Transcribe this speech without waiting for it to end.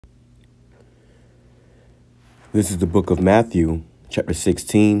This is the book of Matthew, chapter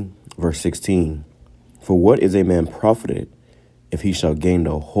 16, verse 16. For what is a man profited if he shall gain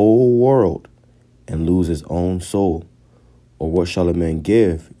the whole world and lose his own soul? Or what shall a man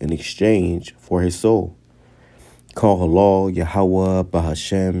give in exchange for his soul? Call HALAL, YAHAWAH,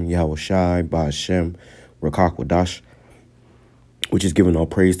 BAHASHAM, YAHAWASHI, BAHASHAM, RAWCHAA, QADASH, which is giving all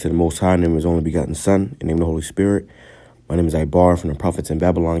praise to the Most High, in the name of His only begotten Son, in the name of the Holy Spirit. My name is Ibar from the Prophets in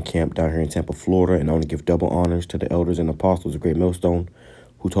Babylon camp down here in Tampa, Florida, and I want to give double honors to the elders and apostles of Great Millstone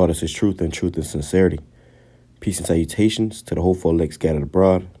who taught us His truth and sincerity. Peace and salutations to the hopeful elect scattered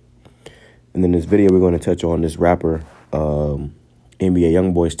abroad. And in this video, we're going to touch on this rapper, NBA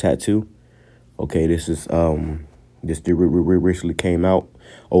Youngboy's tattoo. Okay, this is this recently came out.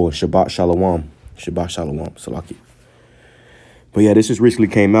 Oh, and Shabbat Shalom, Salaki. But yeah, this just recently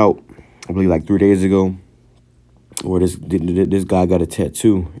came out, I believe like 3 days ago, where this guy got a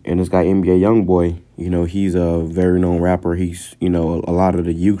tattoo. And this guy, NBA Youngboy, you know, he's a very known rapper. He's, you know, a lot of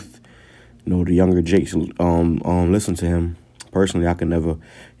the youth, you know, the younger jakes listen to him. Personally, I can never, you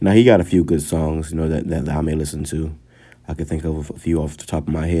know, he got a few good songs, you know, that I may listen to. I can think of a few off the top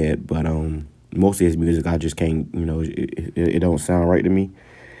of my head, but most of his music, I just can't, you know, it don't sound right to me.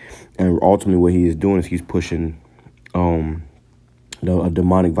 And ultimately what he is doing is he's pushing a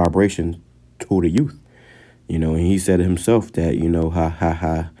demonic vibration to the youth. You know, and he said it himself that, you know,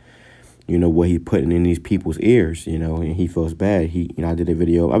 you know, what he putting in these people's ears, you know, and he feels bad. You know, I did a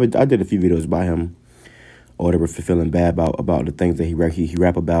video, I did a few videos by him, or whatever, for feeling bad about the things that he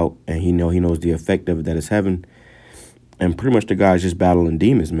rap about, and he knows the effect of it that it's having. And pretty much the guy's just battling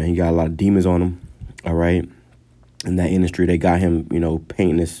demons, man. He got a lot of demons on him, all right? In that industry, they got him, you know,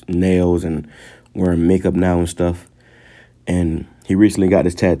 painting his nails and wearing makeup now and stuff. And he recently got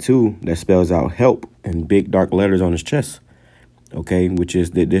this tattoo that spells out help in big dark letters on his chest, okay? Which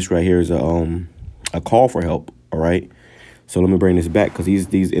is that this right here is a call for help, all right? So let me bring this back, because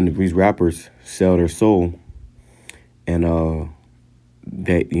these rappers sell their soul, and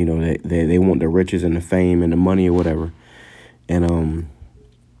that, you know, they want the riches and the fame and the money or whatever, and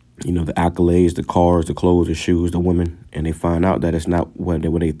you know, the accolades, the cars, the clothes, the shoes, the women, and they find out that it's not what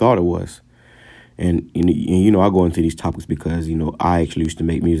they thought it was. And you know, I go into these topics because, you know, I actually used to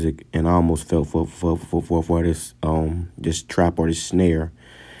make music, and I almost fell for this trap or this snare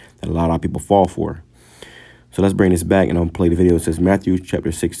that a lot of people fall for. So let's bring this back, and I'll play the video. It says Matthew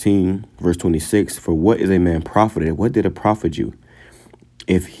chapter 16, verse 26. For what is a man profited? What did it profit you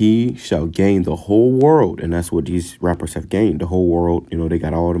if he shall gain the whole world? And that's what these rappers have gained, the whole world. You know, they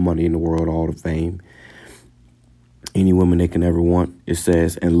got all the money in the world, all the fame, any woman they can ever want. It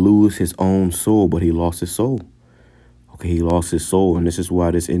says, and lose his own soul, but he lost his soul. Okay, he lost his soul, and this is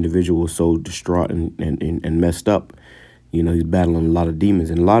why this individual was so distraught and messed up. You know, he's battling a lot of demons,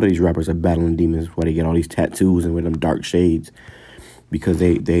 and a lot of these rappers are battling demons. Why they get all these tattoos and with them dark shades, because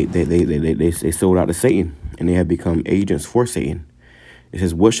they sold out to Satan, and they have become agents for Satan. It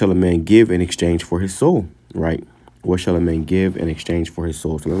says, what shall a man give in exchange for his soul? Right? What shall a man give in exchange for his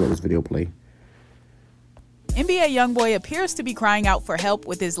soul? So let's let this video play. NBA Youngboy appears to be crying out for help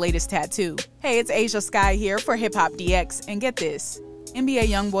with his latest tattoo. Hey, it's Asia Sky here for Hip Hop DX, and get this. NBA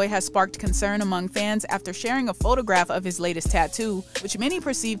Youngboy has sparked concern among fans after sharing a photograph of his latest tattoo, which many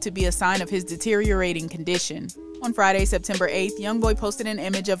perceive to be a sign of his deteriorating condition. On Friday, September 8th, Youngboy posted an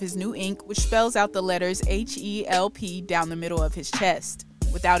image of his new ink, which spells out the letters HELP down the middle of his chest.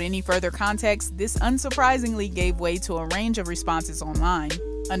 Without any further context, this unsurprisingly gave way to a range of responses online.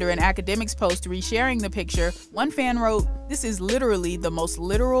 Under an academics post resharing the picture, one fan wrote, "This is literally the most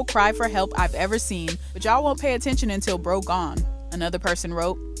literal cry for help I've ever seen, but y'all won't pay attention until bro gone." Another person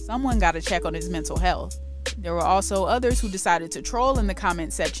wrote, "Someone gotta check on his mental health." There were also others who decided to troll in the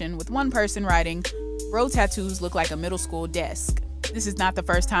comment section, with one person writing, "Bro tattoos look like a middle school desk." This is not the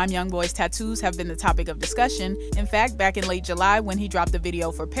first time Youngboy's tattoos have been the topic of discussion. In fact, back in late July, when he dropped the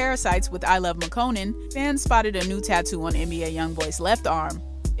video for Parasites with I Love McConan, fans spotted a new tattoo on NBA Youngboy's left arm.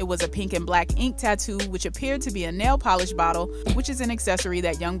 It was a pink and black ink tattoo, which appeared to be a nail polish bottle, which is an accessory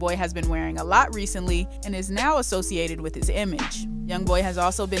that Youngboy has been wearing a lot recently and is now associated with his image. Youngboy has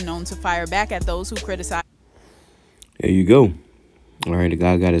also been known to fire back at those who criticize. There you go. All right, the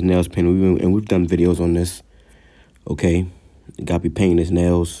guy got his nails painted, and we've done videos on this. Okay, you got to be painting his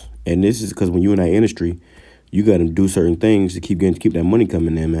nails, and this is because when you're in that industry, you got to do certain things to keep that money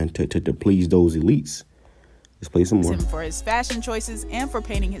coming in, man, to please those elites. Let's play some more. Him for his fashion choices and for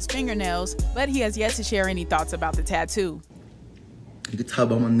painting his fingernails, but he has yet to share any thoughts about the tattoo. You can talk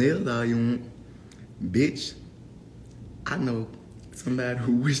about my nails all you want. Bitch, I know somebody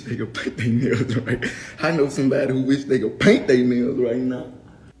who wish they could paint their nails right. I know somebody who wish they could paint their nails right now.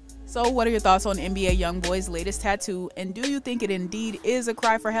 So what are your thoughts on NBA Youngboy's latest tattoo, and do you think it indeed is a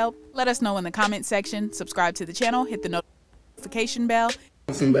cry for help? Let us know in the comment section. Subscribe to the channel, hit the notification bell.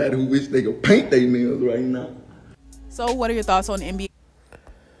 Somebody who wish they could paint their nails right now. So what are your thoughts on NBA?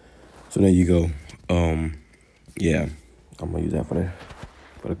 So there you go. Yeah, I'm gonna use that for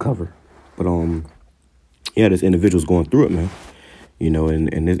the cover. But yeah, this individual's going through it, man. You know,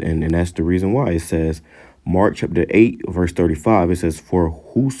 and that's the reason why. It says, Mark chapter 8, verse 35, it says, for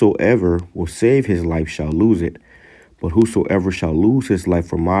whosoever will save his life shall lose it, but whosoever shall lose his life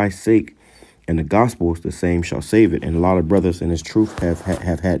for my sake and the gospel, the same shall save it. And a lot of brothers in this truth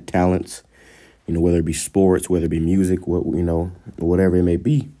have had talents, you know, whether it be sports, whether it be music, you know, whatever it may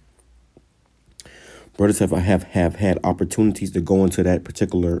be. Brothers have had opportunities to go into that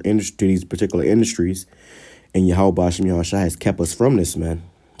particular industry, these particular industries, and YAHAWASHI has kept us from this, man.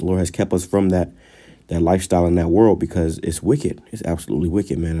 The Lord has kept us from that lifestyle in that world because it's wicked. It's absolutely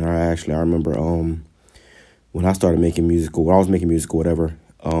wicked, man. And I remember when I started making music, or when I was making music or whatever,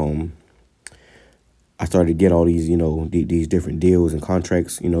 I started to get all these, you know, these different deals and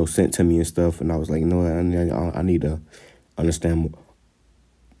contracts, you know, sent to me and stuff. And I was like, you know what, I need to understand.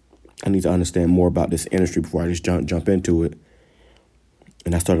 I need to understand more about this industry before I just jump into it.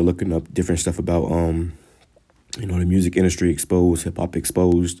 And I started looking up different stuff about you know, the music industry exposed, hip hop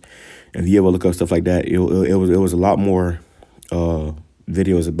exposed. And if you ever look up stuff like that, it was a lot more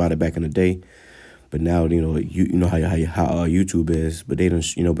videos about it back in the day. But now, you know, you know how YouTube is, but they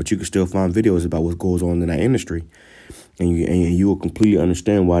don't, you know, but you can still find videos about what goes on in that industry, and you will completely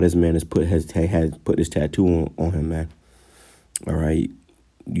understand why this man has put this tattoo on him, man. All right,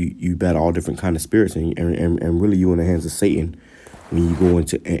 you battle all different kind of spirits, and really you in the hands of Satan when you go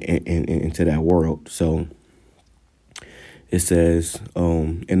into that world. So it says,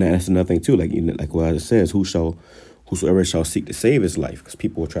 and that's another thing too, like what it says, whosoever shall seek to save his life, because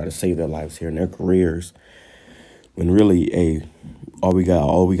people will try to save their lives here in their careers, when really, all we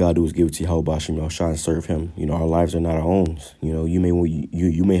gotta do is give it to YAHAWASHI, and serve him. You know, our lives are not our own. You know,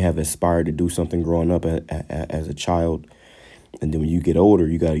 you may have aspired to do something growing up as a child, and then when you get older,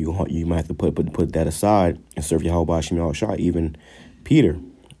 you might have to put that aside and serve YAHAWASHI. Even Peter,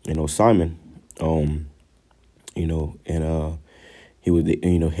 you know, Simon, you know, and he was,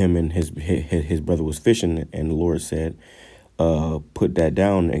 you know, him and his brother was fishing, and the Lord said, put that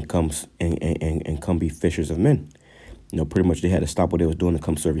down and come be fishers of men. You know, pretty much they had to stop what they was doing to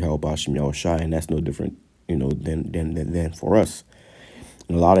come serve YAHAWASHI, and that's no different, you know, than for us.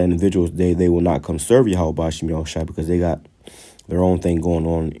 And a lot of individuals, they will not come serve YAHAWASHI because they got their own thing going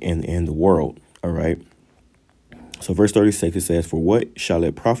on in the world. All right. So verse 36, it says, for what shall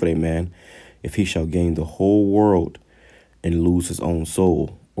it profit a man if he shall gain the whole world and lose his own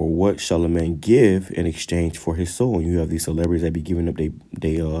soul? Or what shall a man give in exchange for his soul? And you have these celebrities that be giving up they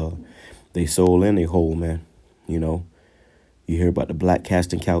soul and they whole, man. You know, you hear about the black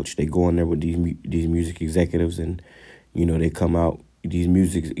casting couch. They go in there with these music executives, and you know, they come out. These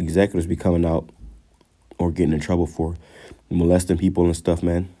music executives be coming out or getting in trouble for molesting people and stuff,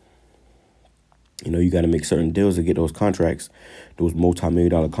 man. You know, you got to make certain deals to get those contracts, those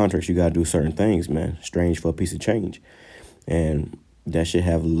multi-million-dollar contracts. You got to do certain things, man. Strange for a piece of change. And that should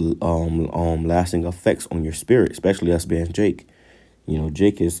have lasting effects on your spirit, especially us being Jake. You know,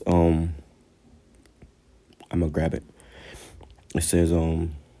 Jake is I'm gonna grab it. It says let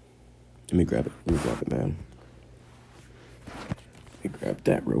me grab it, man. Let me grab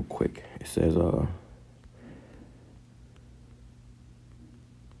that real quick. It says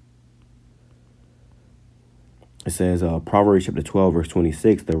Proverbs chapter 12 verse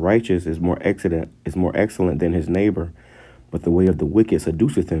 26, the righteous is more excellent than his neighbor, but the way of the wicked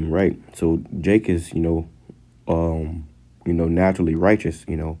seduceth him. Right. So Jake is, you know, naturally righteous.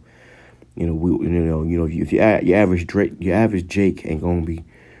 You know, if your average Jake ain't gonna be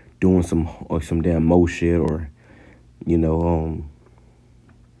doing some damn mo shit, or you know,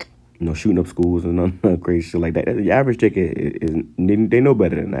 shooting up schools and none crazy shit like that. The average Jake is they know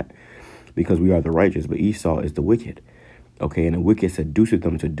better than that, because we are the righteous, but Esau is the wicked. Okay, and the wicked seduces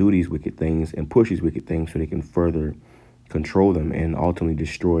them to do these wicked things and push these wicked things so they can further control them and ultimately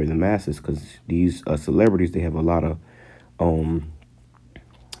destroy the masses. Because these celebrities, they have a lot of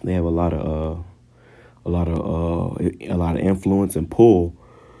influence and pull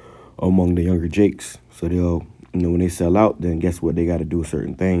among the younger Jakes. So they'll, you know, when they sell out, then guess what? They got to do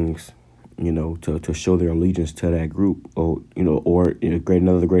certain things, you know, to show their allegiance to that group. Or, you know,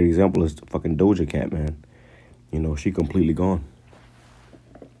 another great example is fucking Doja Cat, man. You know, she completely gone.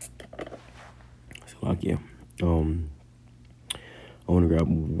 So like, yeah, I want to grab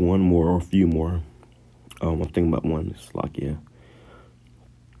one more or a few more. I'm thinking about one. It's like, yeah.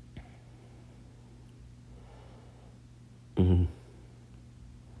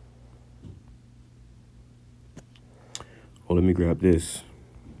 Oh, let me grab this.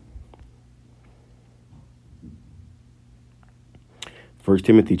 1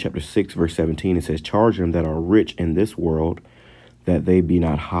 Timothy chapter 6, verse 17, it says, charge them that are rich in this world, that they be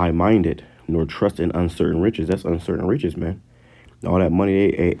not high-minded, nor trust in uncertain riches. That's uncertain riches, man. All that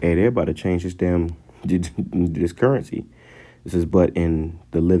money, they're about to change this damn, this currency. It says, but in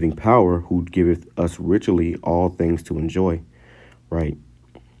the living power, who giveth us richly all things to enjoy. Right?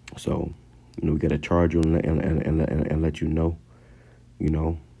 So, we got to charge you and let you know.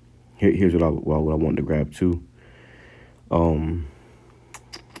 Here's what I wanted to grab too. It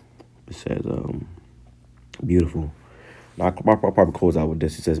says, beautiful. Now, I'll probably close out with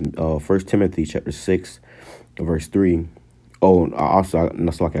this. It says, 1 Timothy chapter 6, verse 3. Oh, also,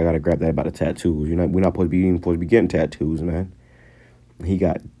 that's like I got to grab that about the tattoos. We're not supposed to be getting tattoos, man. He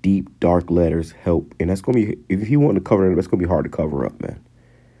got deep, dark letters, help. And that's going to be, if he wanted to cover it, that's going to be hard to cover up, man.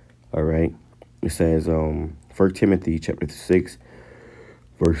 All right. It says, 1 Timothy chapter 6,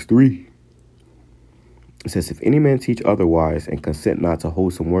 verse 3. It says, if any man teach otherwise and consent not to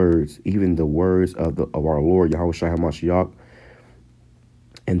wholesome words, even the words of our Lord YAHAWASHI HaMashiach,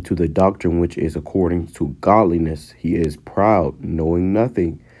 and to the doctrine which is according to godliness, he is proud, knowing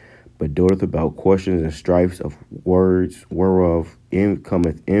nothing, but doeth about questions and strifes of words, whereof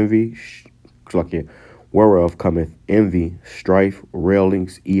cometh envy, strife,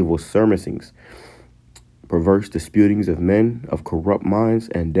 railings, evil sermonings, perverse disputings of men of corrupt minds,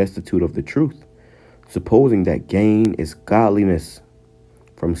 and destitute of the truth, supposing that gain is godliness.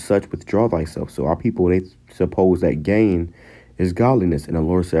 From such withdraw thyself. So our people, they suppose that gain is godliness, and the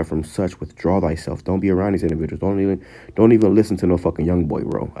Lord said, from such withdraw thyself. Don't be around these individuals. Don't even listen to no fucking Youngboy,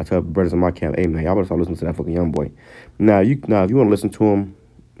 bro. I tell brothers in my camp, hey man, y'all better start listening to that fucking Youngboy. Now if you want to listen to him,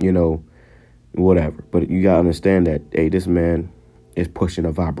 whatever. But you gotta understand that, hey, this man is pushing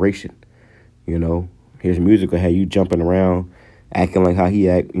a vibration. His music will have you jumping around, acting like how he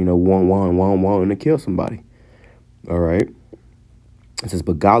act, wanting to kill somebody. All right. It says,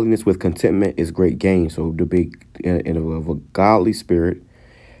 but godliness with contentment is great gain. So to be of a godly spirit,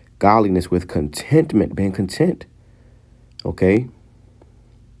 godliness with contentment, being content, okay,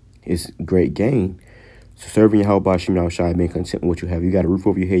 is great gain. So serving YAHAWASHI, being content with what you have. You got a roof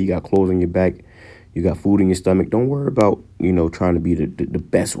over your head, you got clothes on your back, you got food in your stomach. Don't worry about, trying to be the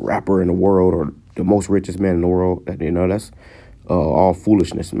best rapper in the world or the most richest man in the world. That's all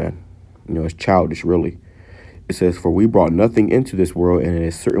foolishness, man. It's childish, really. It says, for we brought nothing into this world, and it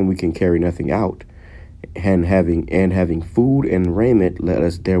is certain we can carry nothing out. And having food and raiment, let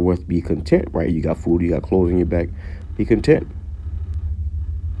us therewith be content. Right? You got food, you got clothes in your back. Be content.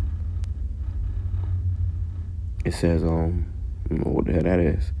 It says, I don't know what the hell that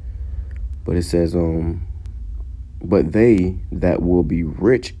is. But it says, but they that will be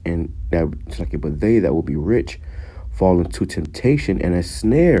rich but they that will be rich fall into temptation and a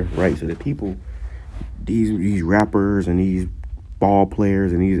snare. Right? So the people, these rappers and these ball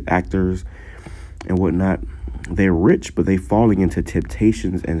players and these actors and whatnot, they're rich, but they falling into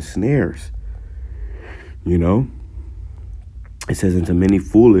temptations and snares. It says, into many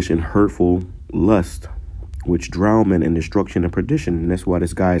foolish and hurtful lust, which drown men in destruction and perdition. And that's why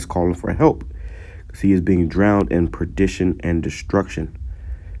this guy is calling for help, because he is being drowned in perdition and destruction.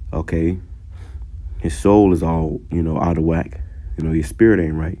 Okay, his soul is all out of whack. His spirit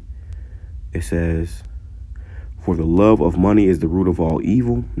ain't right. It says, for the love of money is the root of all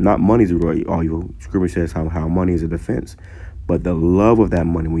evil. Not money is the root of all evil. Scripture says how money is a defense. But the love of that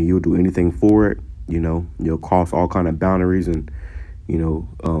money, when you'll do anything for it, you'll cross all kind of boundaries and,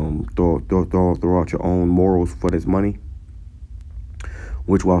 throw out your own morals for this money.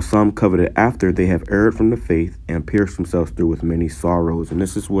 Which while some coveted after, they have erred from the faith and pierced themselves through with many sorrows. And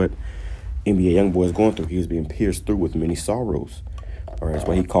this is what NBA Youngboy is going through. He was being pierced through with many sorrows. All right, that's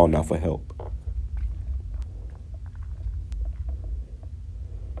why he called now for help.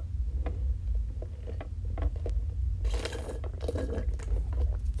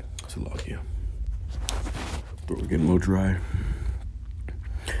 It's a lot here. But we're getting a little dry.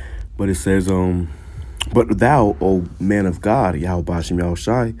 But it says, but thou, O man of God,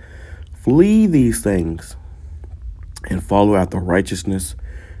 YAHAWASHI, flee these things and follow after righteousness,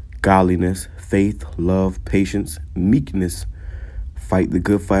 godliness, faith, love, patience, meekness. Fight the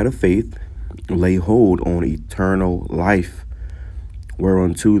good fight of faith. Lay hold on eternal life,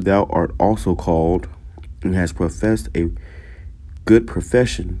 whereunto thou art also called, and hast professed a good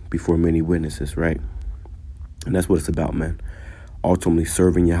profession before many witnesses. Right? And that's what it's about, man. Ultimately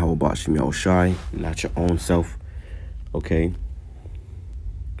serving YAHAWASHI, not your own self, okay?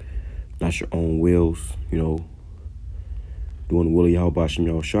 Not your own wills, doing the will of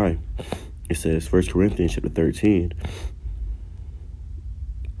YAHAWASHI. It says, 1 Corinthians chapter 13,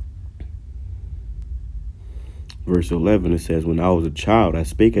 Verse 11, it says, when I was a child, I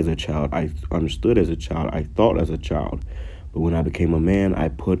spake as a child, I understood as a child, I thought as a child. But when I became a man, I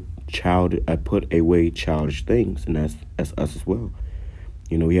put away childish things. And that's us as well.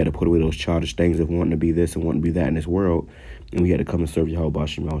 You know, we had to put away those childish things of wanting to be this and wanting to be that in this world. And we had to come and serve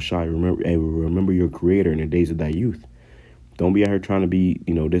YAHAWASHI, YAHAWASHI. Remember your creator in the days of thy youth. Don't be out here trying to be,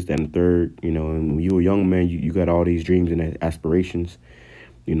 you know, this, that, and the third. You know, and when you a young man, you got all these dreams and aspirations.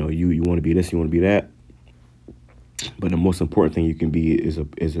 You know, you want to be this, you want to be that. But the most important thing you can be is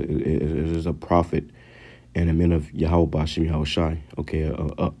a prophet and a man of YAHAWASHI, YAHAWASHI. Okay,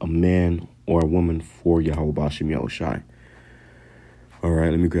 a man or a woman for YAHAWASHI, YAHAWASHI. All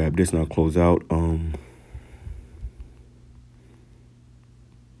right, let me grab this and I'll close out.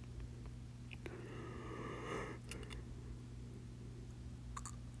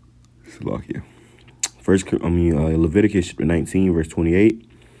 Leviticus 19, verse 28.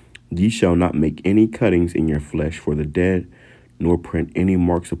 Ye shall not make any cuttings in your flesh for the dead, nor print any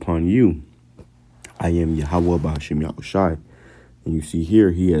marks upon you. I am Yahawah BAHASHAM YAHWASHI. And you see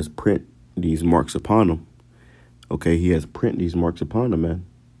here, he has print these marks upon him. Okay, he has print these marks upon him, man.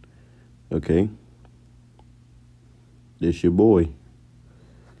 Okay. This your boy.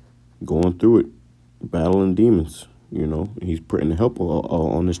 Going through it. Battling demons, you know. And he's printing help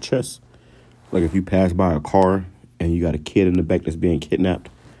on his chest. Like if you pass by a car and you got a kid in the back that's being kidnapped,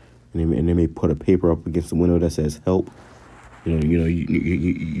 and they may put a paper up against the window that says help. You know,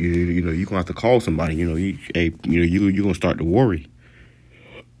 you're gonna have to call somebody. You know, you're gonna start to worry.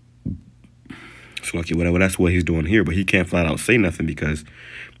 So like whatever, that's what he's doing here. But he can't flat out say nothing because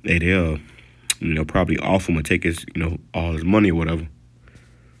they'll probably off him and take his all his money or whatever.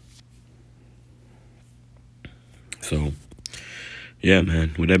 So yeah,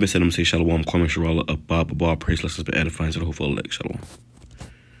 man. With that being said, I'm gonna say shalom, kwame sharala, abba, praise, blessings, be edifying to the whole full elect. Shalom.